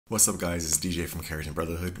What's up guys, it's DJ from Keratin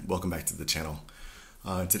Brotherhood. Welcome back to the channel.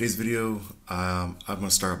 Today's video, I'm going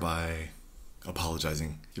to start by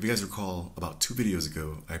apologizing. If you guys recall, about 2 videos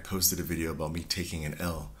ago, I posted a video about me taking an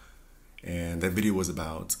L. And that video was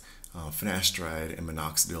about finasteride and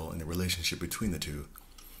minoxidil and the relationship between the two.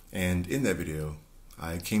 And in that video,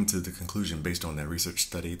 I came to the conclusion based on that research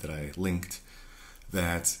study that I linked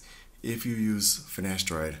that if you use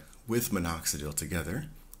finasteride with minoxidil together,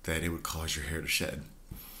 that it would cause your hair to shed.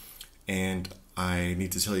 And I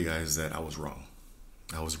need to tell you guys that I was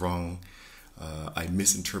wrong. I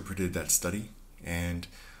misinterpreted that study, and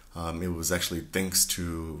it was actually thanks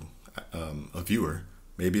to a viewer,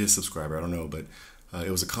 maybe a subscriber, I don't know, but it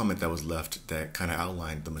was a comment that was left that kind of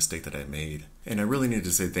outlined the mistake that I made. And I really needed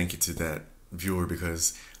to say thank you to that viewer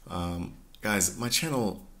because, guys, my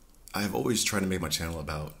channel, I've always tried to make my channel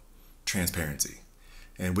about transparency.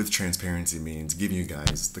 And with transparency means giving you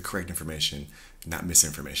guys the correct information, not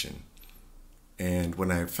misinformation. And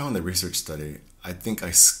when I found the research study, I think I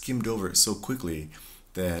skimmed over it so quickly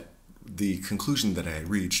that the conclusion that I had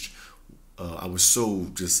reached, I was so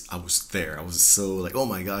like, oh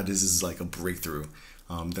my God, this is like a breakthrough,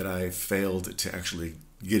 that I failed to actually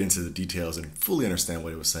get into the details and fully understand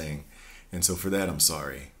what it was saying. And so for that, I'm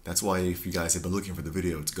sorry. That's why if you guys have been looking for the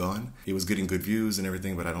video, it's gone. It was getting good views and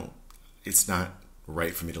everything, but it's not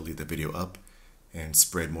right for me to leave the video up and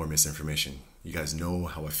spread more misinformation. You guys know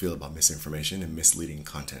how I feel about misinformation and misleading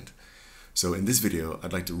content. So in this video,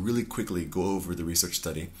 I'd like to really quickly go over the research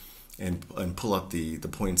study and pull up the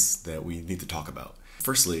points that we need to talk about.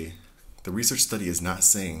 Firstly, the research study is not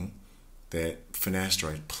saying that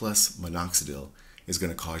finasteride plus minoxidil is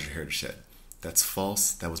going to cause your hair to shed. That's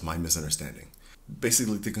false. That was my misunderstanding.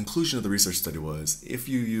 Basically, the conclusion of the research study was if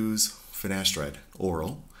you use finasteride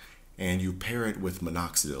oral and you pair it with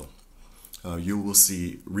minoxidil, you will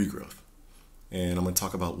see regrowth. And I'm going to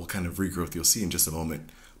talk about what kind of regrowth you'll see in just a moment.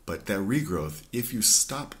 But that regrowth, if you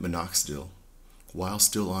stop minoxidil while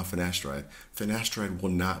still on finasteride, finasteride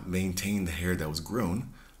will not maintain the hair that was grown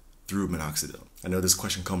through minoxidil. I know this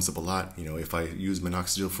question comes up a lot. You know, if I use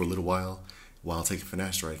minoxidil for a little while taking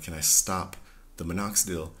finasteride, can I stop the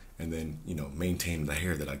minoxidil and then, maintain the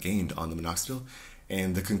hair that I gained on the minoxidil?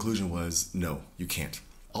 And the conclusion was no, you can't.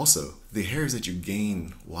 Also, the hairs that you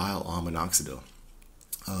gain while on minoxidil,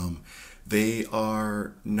 they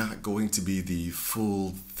are not going to be the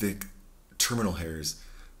full, thick terminal hairs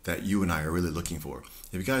that you and I are really looking for.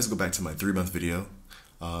 If you guys go back to my 3-month video,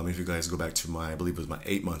 if you guys go back to I believe it was my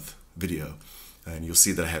 8-month video, and you'll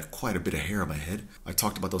see that I had quite a bit of hair on my head. I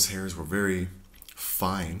talked about those hairs were very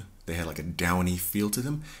fine. They had like a downy feel to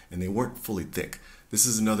them, and they weren't fully thick. This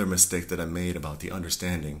is another mistake that I made about the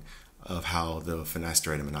understanding of how the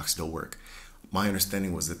finasteride and minoxidil work. My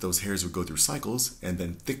understanding was that those hairs would go through cycles and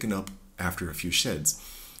then thicken up after a few sheds.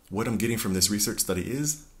 What I'm getting from this research study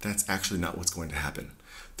is that's actually not what's going to happen.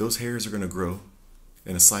 Those hairs are going to grow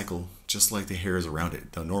in a cycle just like the hairs around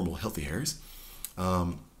it, the normal healthy hairs,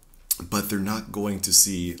 but they're not going to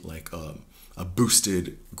see like a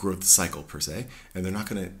boosted growth cycle per se, and they're not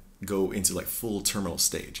going to go into like full terminal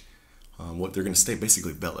stage. What they're going to stay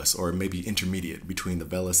basically vellus, or maybe intermediate between the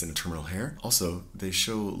vellus and the terminal hair. Also, they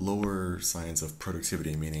show lower signs of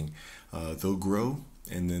productivity, meaning they'll grow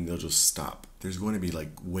and then they'll just stop. There's going to be like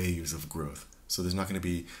waves of growth. So there's not going to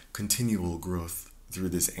be continual growth through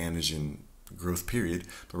this anagen growth period,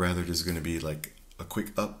 but rather there's going to be like a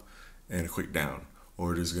quick up and a quick down,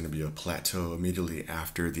 or there's going to be a plateau immediately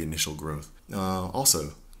after the initial growth.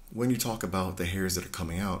 Also, when you talk about the hairs that are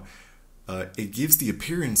coming out, it gives the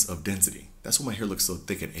appearance of density. That's why my hair looks so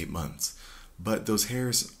thick at 8 months. But those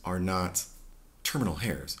hairs are not terminal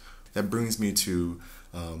hairs. That brings me to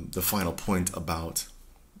the final point about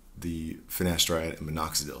the finasteride and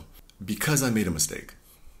minoxidil. Because I made a mistake,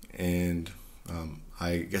 and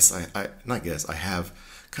I have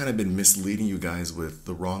kind of been misleading you guys with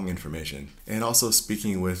the wrong information. And also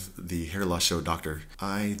speaking with the hair loss show doctor,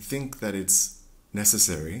 I think that it's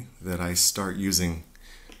necessary that I start using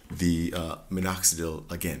the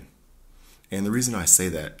minoxidil again. And the reason I say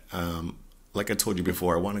that, like I told you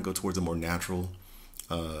before, I want to go towards a more natural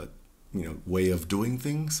way of doing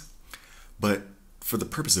things. But for the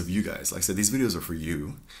purpose of you guys, like I said, these videos are for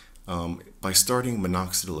you. By starting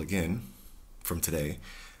minoxidil again from today,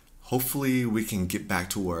 hopefully we can get back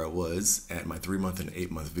to where I was at my 3-month and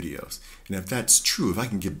 8-month videos. And if that's true, if I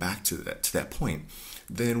can get back to that point,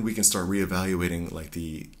 then we can start reevaluating like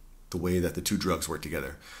the way that the two drugs work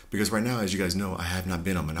together. Because right now, as you guys know, I have not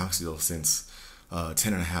been on minoxidil since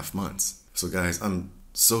 10.5 months. So guys, I'm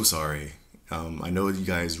so sorry. I know you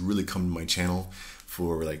guys really come to my channel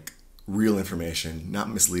for like real information, not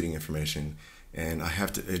misleading information. And I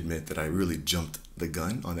have to admit that I really jumped the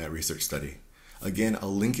gun on that research study. Again,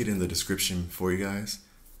 I'll link it in the description for you guys.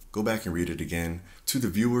 Go back and read it again. To the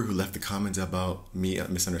viewer who left the comments about me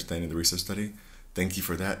misunderstanding the research study, thank you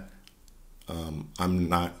for that. I'm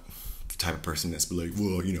not the type of person that's like,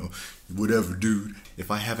 well, you know, whatever, dude.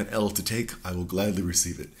 If I have an L to take, I will gladly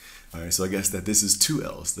receive it. All right, so I guess that this is 2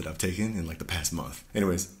 L's that I've taken in like the past month.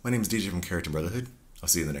 Anyways, my name is DJ from Keratin Brotherhood. I'll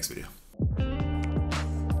see you in the next video.